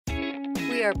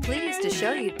We are pleased to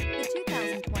show you the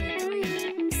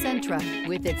 2023 Sentra.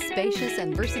 With its spacious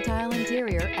and versatile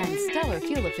interior and stellar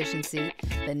fuel efficiency,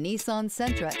 the Nissan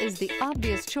Sentra is the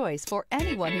obvious choice for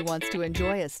anyone who wants to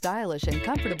enjoy a stylish and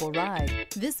comfortable ride.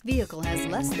 This vehicle has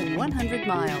less than 100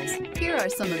 miles. Here are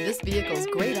some of this vehicle's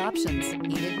great options: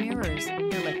 heated mirrors,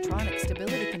 electronic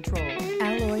stability control,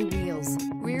 alloy wheels,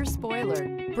 rear spoiler,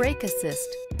 brake assist,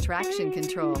 traction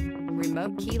control,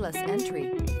 remote keyless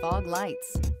entry, fog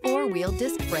lights, four-wheel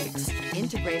disc brakes,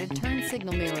 integrated turn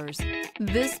signal mirrors.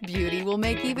 This beauty will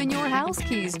make even your house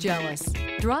keys jealous.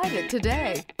 Drive it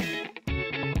today.